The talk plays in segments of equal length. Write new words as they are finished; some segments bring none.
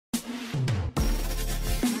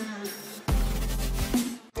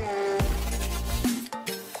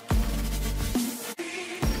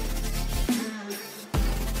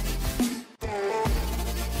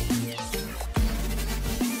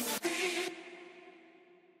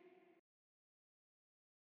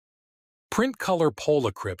Print color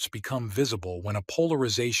polaCRYPTs become visible when a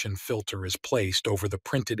polarization filter is placed over the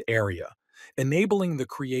printed area, enabling the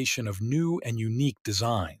creation of new and unique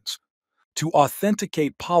designs. To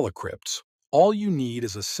authenticate polaCRYPTs, all you need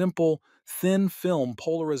is a simple, thin film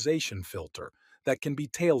polarization filter that can be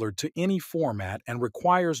tailored to any format and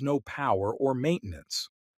requires no power or maintenance.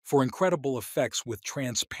 For incredible effects with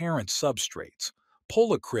transparent substrates,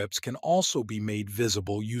 polaCRYPTs can also be made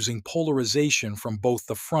visible using polarization from both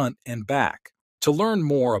the front and back. To learn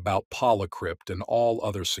more about polaCRYPT and all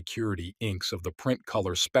other security inks of the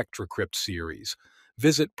PrintColor SpectraCrypt series,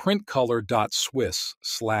 visit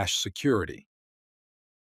printcolor.swiss/security.